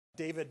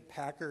David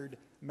Packard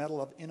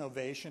Medal of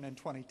Innovation in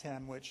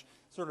 2010, which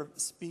sort of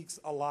speaks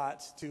a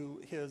lot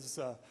to his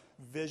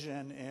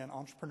vision and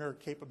entrepreneur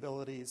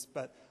capabilities.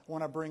 But I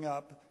want to bring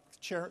up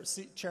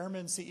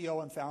Chairman,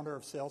 CEO, and founder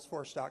of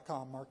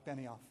Salesforce.com, Mark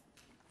Benioff.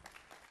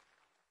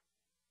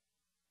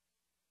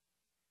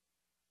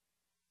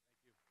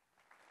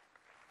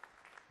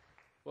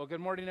 Well,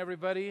 good morning,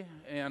 everybody,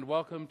 and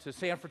welcome to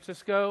San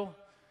Francisco.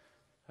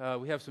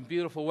 We have some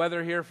beautiful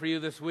weather here for you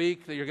this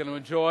week that you're going to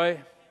enjoy.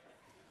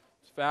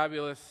 It's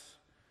fabulous.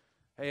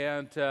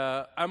 And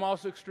I'm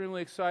also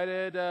extremely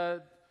excited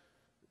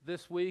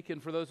this week,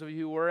 and for those of you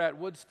who were at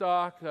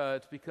Woodstock,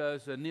 it's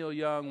because Neil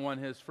Young won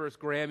his first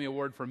Grammy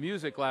Award for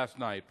music last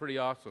night. Pretty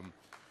awesome.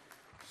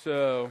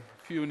 So,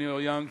 a few Neil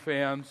Young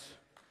fans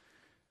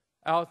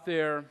out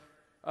there.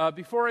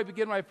 Before I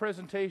begin my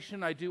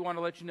presentation, I do want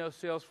to let you know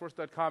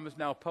Salesforce.com is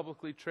now a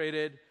publicly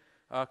traded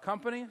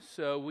company.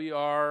 So we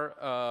are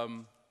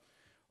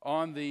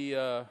on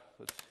the,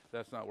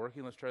 that's not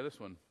working. Let's try this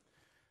one.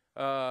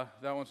 That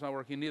one's not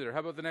working either. How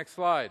about the next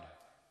slide?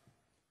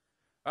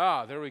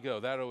 Ah, there we go.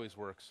 That always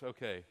works.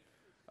 Okay.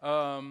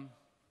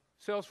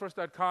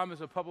 Salesforce.com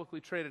is a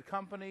publicly traded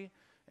company,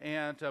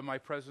 and my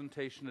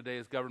presentation today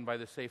is governed by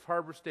the Safe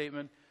Harbor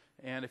Statement.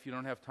 And if you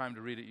don't have time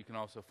to read it, you can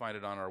also find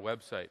it on our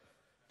website.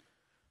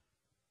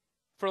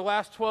 For the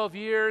last 12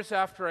 years,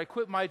 after I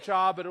quit my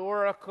job at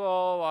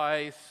Oracle,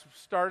 I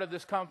started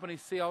this company,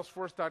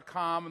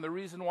 Salesforce.com, and the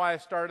reason why I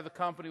started the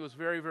company was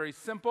very, very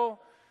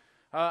simple.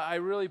 I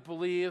really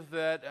believe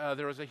that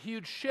there was a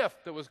huge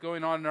shift that was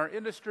going on in our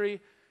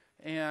industry,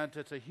 and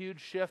it's a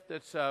huge shift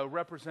that's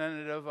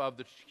representative of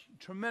the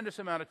tremendous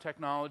amount of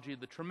technology,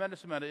 the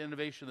tremendous amount of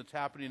innovation that's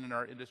happening in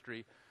our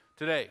industry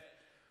today.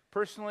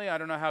 Personally, I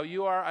don't know how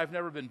you are. I've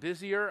never been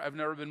busier. I've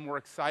never been more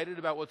excited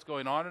about what's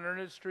going on in our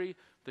industry.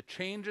 The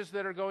changes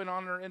that are going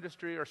on in our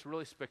industry are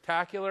really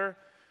spectacular.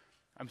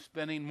 I'm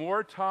spending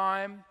more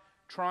time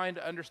trying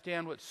to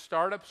understand what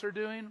startups are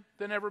doing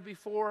than ever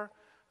before.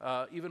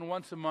 Even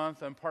once a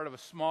month, I'm part of a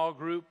small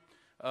group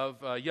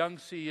of young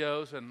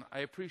CEOs, and I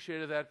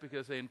appreciated that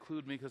because they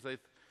include me because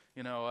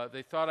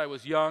they thought I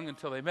was young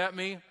until they met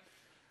me.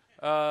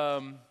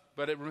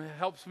 But it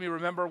helps me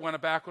remember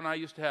back when I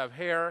used to have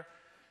hair.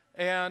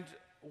 And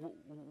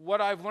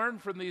what I've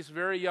learned from these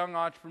very young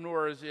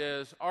entrepreneurs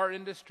is our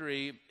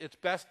industry, its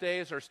best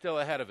days are still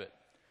ahead of it.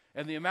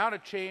 And the amount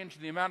of change,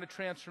 the amount of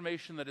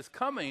transformation that is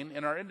coming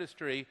in our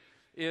industry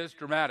is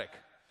dramatic.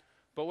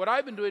 But what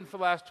I've been doing for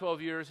the last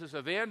 12 years is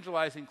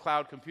evangelizing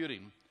cloud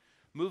computing,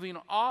 moving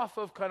off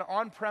of kind of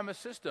on-premise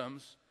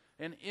systems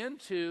and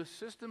into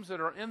systems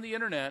that are in the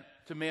internet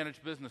to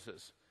manage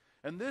businesses.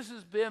 And this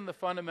has been the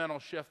fundamental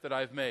shift that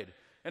I've made.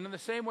 And in the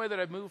same way that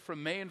I've moved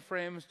from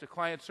mainframes to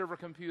client-server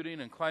computing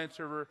and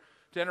client-server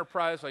to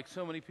enterprise, like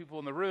so many people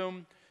in the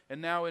room,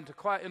 and now into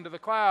the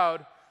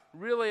cloud,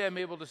 really I'm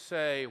able to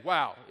say,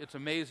 wow, it's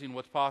amazing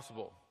what's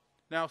possible.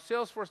 Now,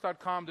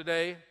 Salesforce.com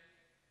today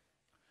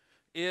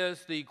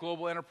is the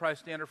global enterprise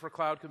standard for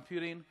cloud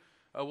computing.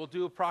 We'll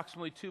do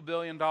approximately $2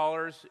 billion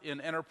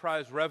in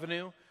enterprise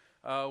revenue.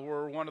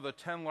 We're one of the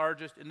 10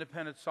 largest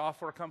independent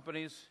software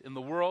companies in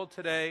the world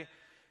today.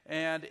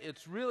 And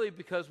it's really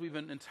because we've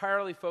been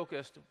entirely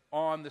focused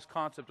on this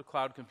concept of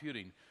cloud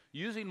computing,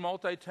 using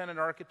multi-tenant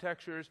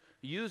architectures,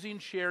 using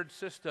shared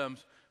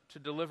systems to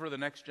deliver the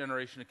next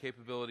generation of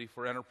capability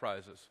for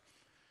enterprises.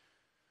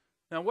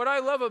 Now, what I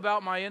love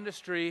about my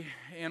industry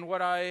and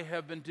what I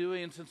have been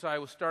doing since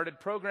I started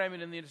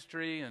programming in the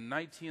industry in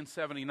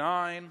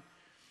 1979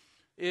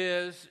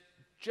 is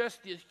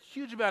just a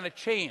huge amount of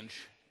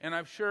change. And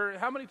I'm sure,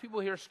 how many people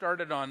here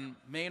started on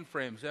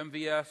mainframes,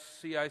 MVS,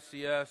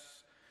 CICS?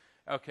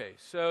 Okay,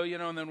 so,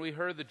 and then we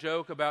heard the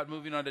joke about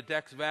moving on to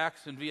DEX,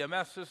 VAX, and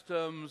VMS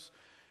systems,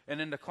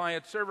 and into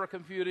client-server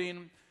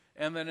computing,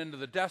 and then into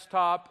the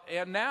desktop,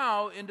 and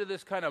now into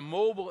this kind of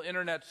mobile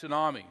internet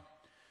tsunami.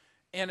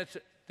 And it's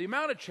the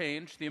amount of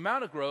change, the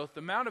amount of growth, the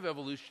amount of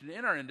evolution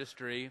in our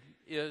industry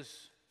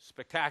is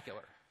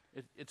spectacular.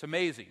 It's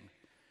amazing.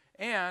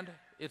 And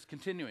it's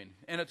continuing,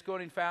 and it's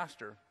going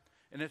faster,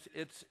 and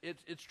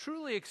it's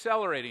truly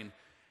accelerating.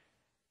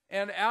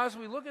 And as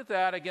we look at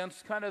that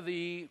against kind of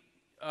the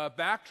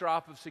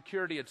backdrop of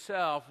security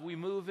itself, we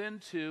move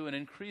into an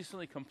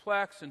increasingly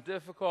complex and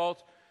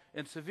difficult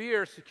and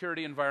severe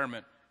security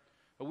environment.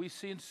 We've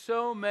seen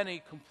so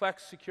many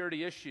complex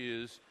security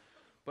issues,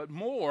 but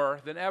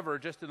more than ever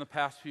just in the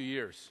past few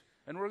years.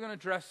 And we're going to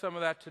address some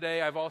of that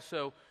today. I've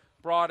also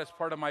brought, as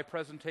part of my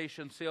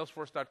presentation,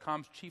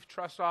 Salesforce.com's Chief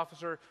Trust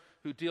Officer,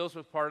 who deals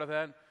with part of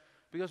that.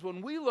 Because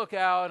when we look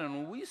out and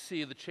when we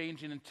see the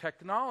changing in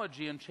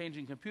technology and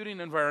changing computing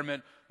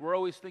environment, we're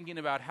always thinking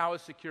about how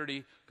is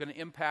security going to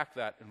impact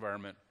that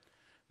environment.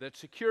 That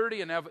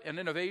security and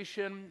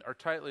innovation are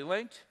tightly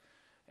linked,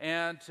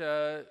 and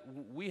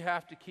we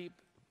have to keep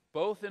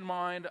both in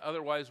mind,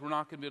 otherwise we're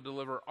not going to be able to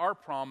deliver our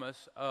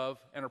promise of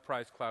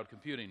enterprise cloud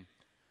computing.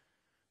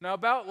 Now,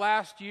 about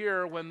last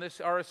year when this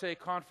RSA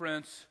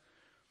conference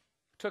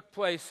took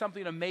place,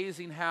 something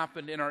amazing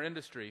happened in our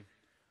industry.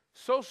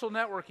 Social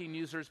networking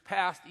users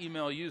passed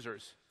email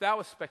users. That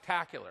was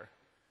spectacular.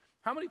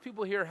 How many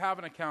people here have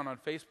an account on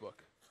Facebook?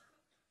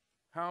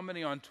 How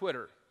many on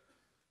Twitter?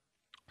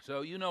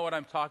 So you know what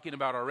I'm talking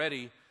about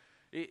already.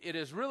 It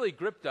has really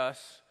gripped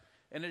us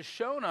and has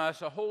shown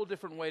us a whole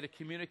different way to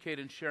communicate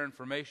and share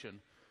information.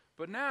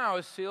 But now,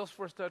 as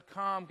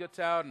Salesforce.com gets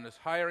out and is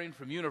hiring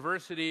from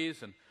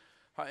universities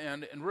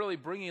and really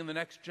bringing the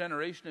next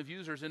generation of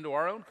users into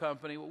our own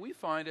company, what we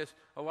find is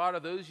a lot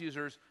of those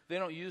users, they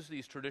don't use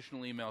these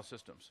traditional email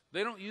systems.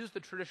 They don't use the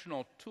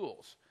traditional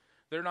tools.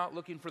 They're not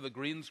looking for the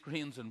green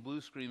screens and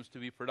blue screens to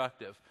be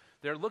productive.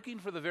 They're looking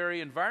for the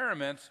very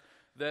environments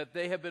that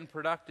they have been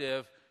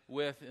productive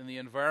with in the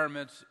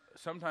environments,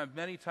 sometimes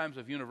many times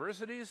of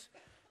universities,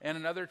 and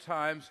in other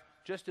times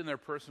just in their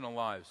personal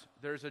lives.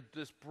 There's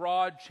this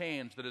broad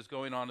change that is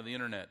going on in the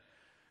internet.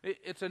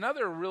 It's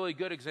another really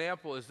good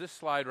example is this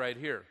slide right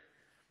here.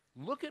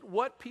 Look at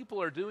what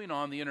people are doing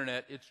on the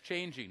internet. It's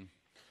changing.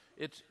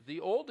 The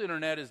old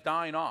internet is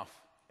dying off,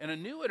 and a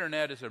new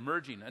internet is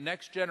emerging, a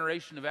next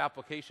generation of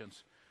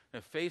applications.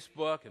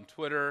 Facebook and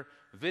Twitter,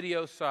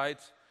 video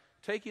sites,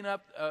 taking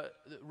up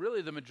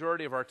really the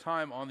majority of our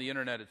time on the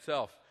internet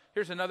itself.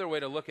 Here's another way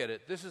to look at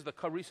it. This is the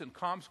recent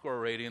ComScore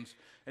ratings,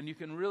 and you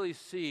can really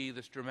see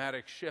this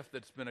dramatic shift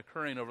that's been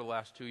occurring over the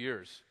last 2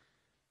 years.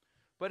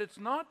 But it's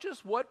not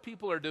just what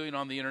people are doing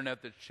on the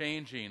internet that's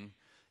changing,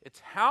 it's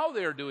how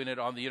they're doing it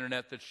on the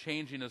internet that's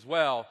changing as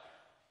well.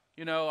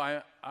 You know,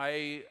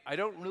 I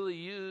don't really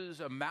use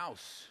a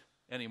mouse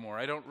anymore.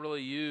 I don't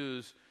really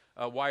use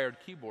a wired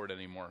keyboard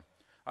anymore.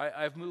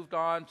 I've moved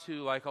on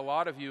to, like a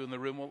lot of you in the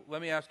room, well,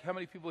 let me ask, how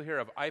many people here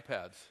have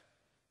iPads?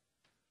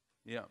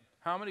 Yeah.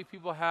 How many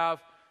people have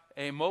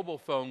a mobile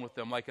phone with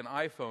them, like an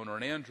iPhone or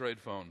an Android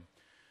phone?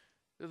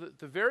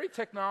 The very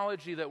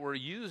technology that we're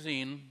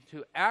using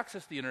to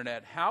access the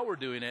internet, how we're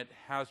doing it,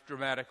 has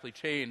dramatically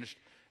changed,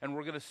 and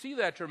we're going to see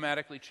that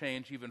dramatically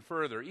change even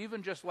further.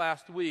 Even just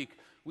last week,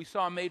 we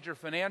saw major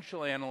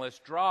financial analysts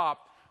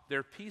drop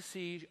their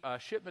PC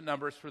shipment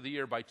numbers for the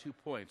year by 2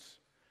 points.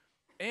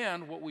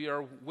 And what we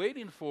are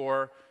waiting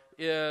for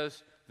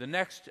is the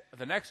next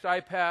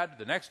iPad,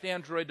 the next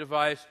Android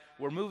device.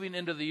 We're moving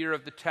into the year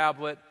of the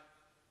tablet,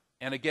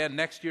 and again,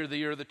 next year, the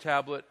year of the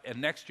tablet, and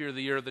next year,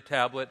 the year of the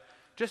tablet,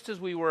 just as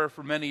we were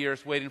for many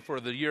years waiting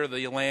for the year of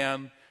the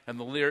land, and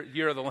the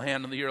year of the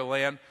land, and the year of the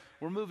land.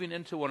 We're moving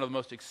into one of the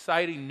most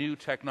exciting new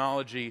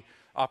technology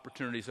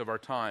opportunities of our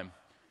time.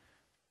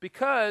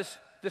 Because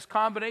this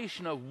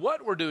combination of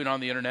what we're doing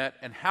on the internet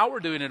and how we're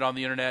doing it on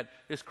the internet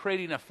is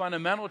creating a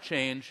fundamental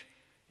change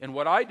in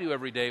what I do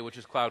every day, which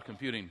is cloud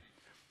computing.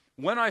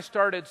 When I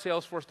started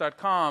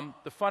Salesforce.com,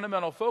 the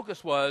fundamental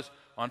focus was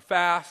on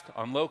fast,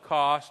 on low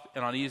cost,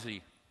 and on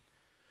easy.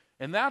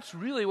 And that's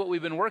really what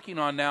we've been working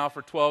on now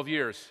for 12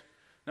 years.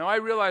 Now, I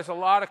realize a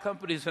lot of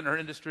companies in our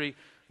industry,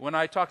 when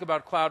I talk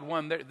about Cloud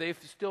 1, they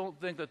still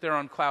think that they're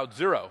on Cloud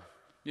 0.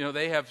 You know,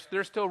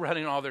 they're still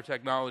running all their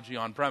technology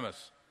on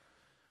premise.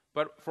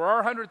 But for our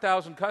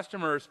 100,000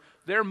 customers,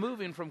 they're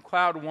moving from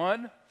Cloud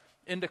 1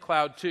 into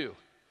Cloud 2.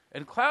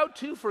 And Cloud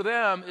 2 for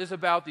them is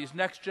about these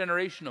next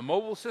generation of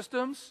mobile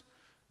systems,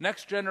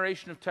 next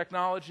generation of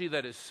technology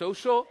that is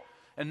social,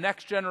 and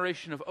next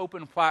generation of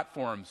open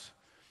platforms.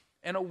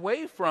 And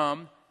away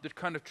from the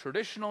kind of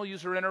traditional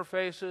user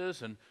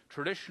interfaces and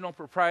traditional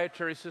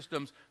proprietary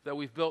systems that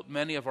we've built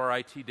many of our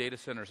IT data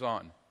centers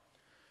on.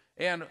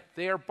 And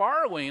they are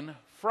borrowing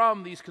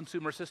from these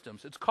consumer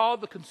systems. It's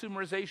called the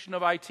consumerization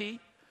of IT,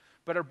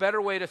 but a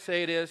better way to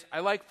say it is, I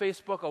like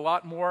Facebook a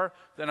lot more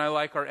than I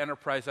like our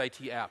enterprise IT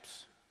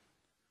apps.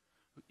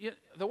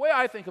 The way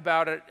I think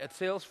about it at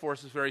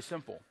Salesforce is very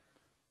simple.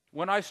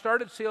 When I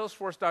started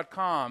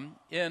Salesforce.com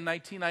in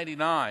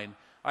 1999,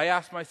 I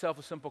asked myself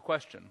a simple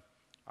question.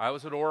 I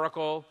was at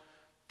Oracle,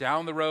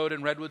 down the road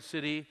in Redwood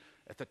City,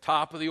 at the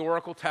top of the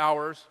Oracle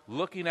towers,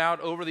 looking out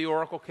over the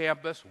Oracle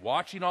campus,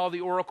 watching all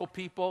the Oracle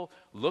people,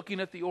 looking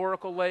at the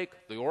Oracle lake,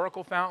 the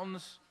Oracle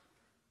fountains.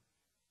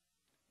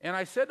 And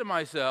I said to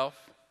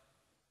myself,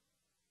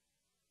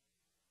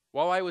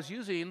 while I was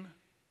using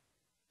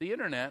the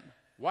internet,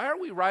 why are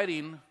we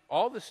writing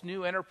all this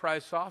new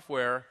enterprise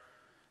software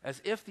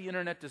as if the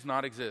internet does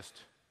not exist?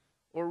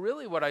 Or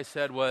really what I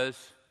said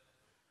was,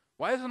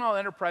 why isn't all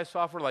enterprise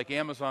software like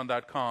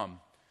Amazon.com?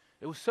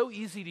 It was so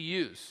easy to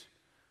use.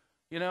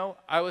 You know,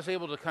 I was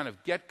able to kind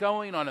of get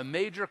going on a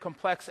major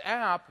complex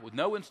app with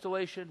no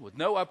installation, with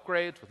no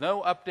upgrades, with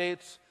no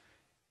updates.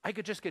 I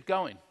could just get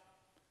going.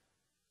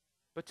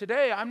 But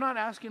today, I'm not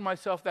asking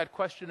myself that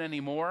question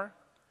anymore.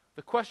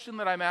 The question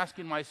that I'm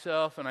asking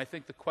myself, and I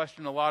think the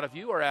question a lot of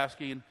you are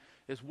asking,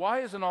 is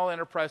why isn't all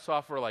enterprise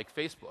software like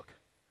Facebook?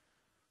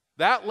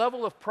 That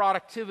level of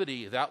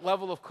productivity, that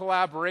level of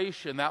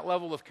collaboration, that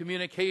level of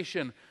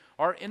communication,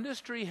 our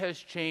industry has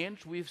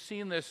changed. We've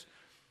seen this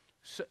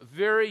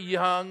very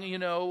young,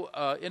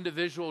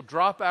 individual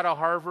drop out of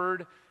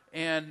Harvard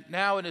and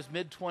now in his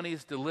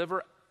mid-20s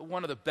deliver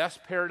one of the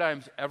best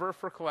paradigms ever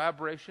for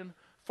collaboration,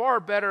 far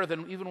better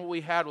than even what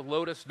we had with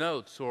Lotus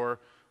Notes or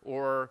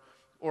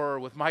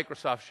with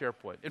Microsoft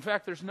SharePoint. In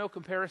fact, there's no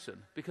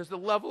comparison because the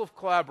level of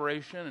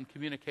collaboration and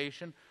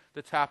communication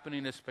that's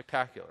happening is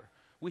spectacular.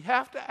 we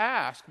have to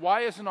ask,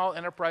 why isn't all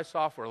enterprise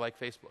software like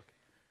Facebook?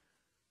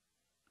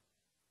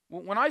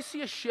 When I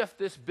see a shift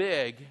this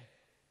big,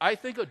 I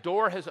think a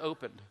door has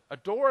opened, a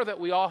door that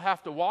we all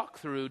have to walk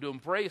through to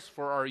embrace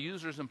for our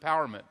users'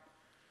 empowerment.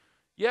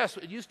 Yes,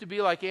 it used to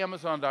be like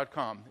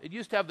Amazon.com. It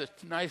used to have this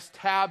nice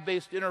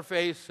tab-based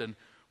interface, and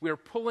we were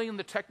pulling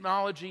the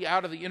technology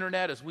out of the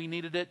internet as we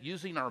needed it,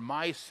 using our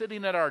mice,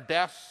 sitting at our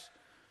desks,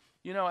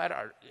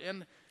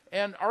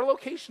 and our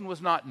location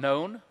was not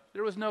known.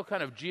 There was no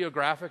kind of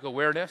geographic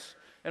awareness,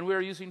 and we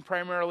were using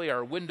primarily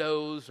our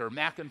Windows or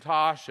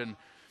Macintosh,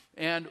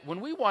 and when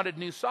we wanted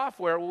new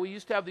software, we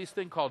used to have these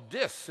things called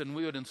disks, and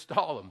we would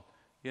install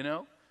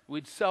them,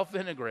 We'd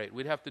self-integrate.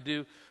 We'd have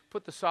to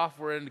put the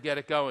software in to get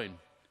it going.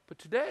 But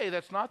today,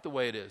 that's not the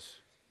way it is.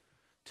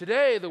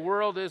 Today, the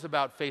world is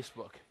about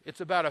Facebook. It's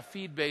about a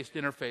feed-based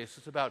interface.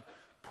 It's about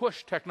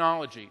push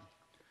technology.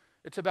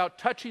 It's about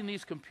touching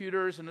these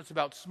computers, and it's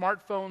about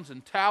smartphones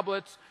and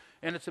tablets,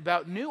 and it's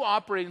about new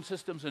operating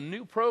systems and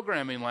new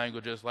programming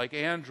languages like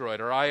Android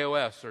or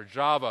iOS or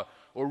Java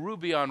or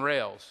Ruby on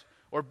Rails,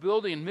 or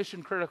building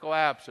mission-critical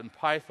apps in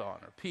Python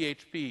or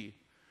PHP.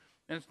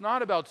 And it's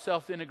not about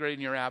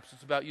self-integrating your apps.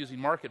 It's about using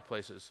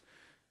marketplaces.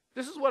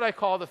 This is what I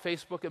call the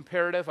Facebook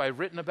imperative. I've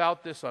written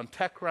about this on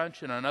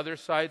TechCrunch and on other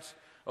sites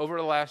over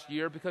the last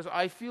year because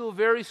I feel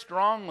very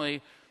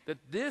strongly that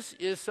this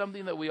is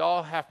something that we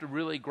all have to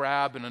really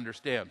grab and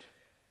understand.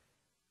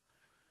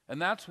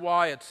 And that's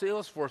why at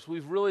Salesforce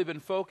we've really been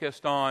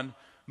focused on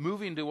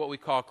moving to what we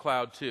call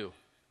Cloud 2.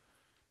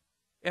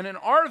 And in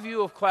our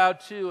view of Cloud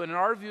 2, and in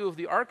our view of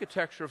the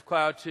architecture of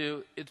Cloud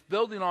 2, it's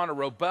building on a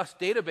robust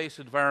database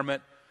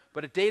environment,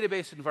 but a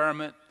database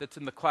environment that's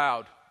in the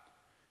cloud.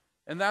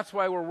 And that's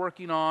why we're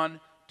working on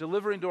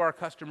delivering to our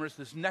customers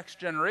this next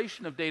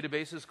generation of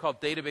databases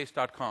called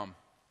database.com.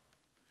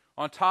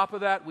 On top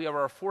of that, we have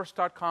our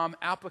force.com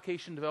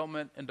application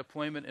development and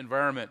deployment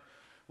environment,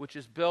 which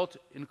is built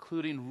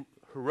including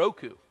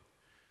Heroku,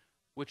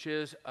 which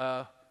is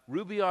a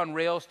Ruby on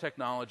Rails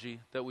technology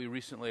that we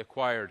recently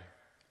acquired.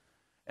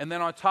 And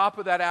then on top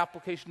of that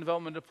application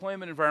development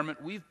deployment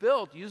environment, we've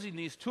built, using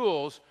these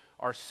tools,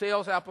 our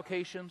sales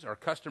applications, our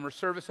customer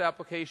service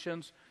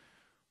applications.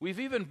 We've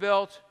even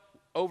built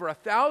over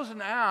 1,000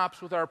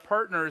 apps with our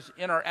partners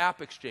in our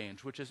App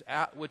Exchange, which is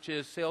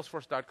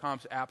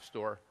Salesforce.com's app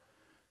store.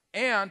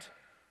 And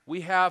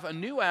we have a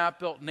new app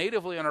built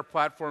natively on our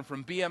platform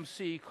from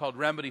BMC called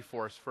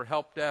RemedyForce for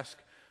help desk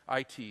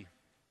IT.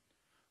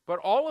 But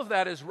all of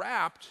that is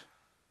wrapped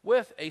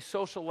with a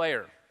social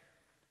layer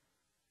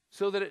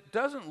so that it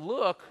doesn't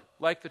look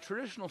like the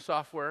traditional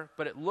software,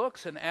 but it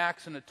looks and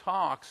acts and it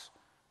talks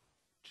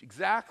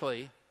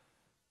exactly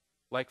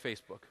like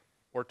Facebook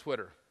or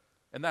Twitter.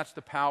 And that's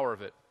the power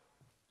of it.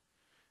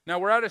 Now,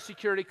 we're at a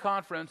security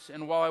conference,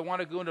 and while I want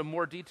to go into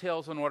more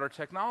details on what our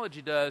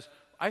technology does,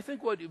 I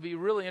think what would be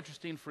really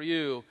interesting for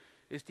you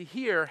is to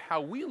hear how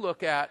we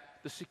look at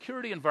the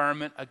security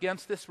environment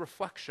against this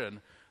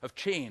reflection of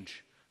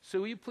change.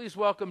 So will you please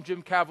welcome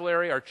Jim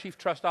Cavallari, our Chief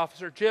Trust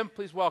Officer. Jim,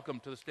 please welcome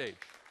to the stage.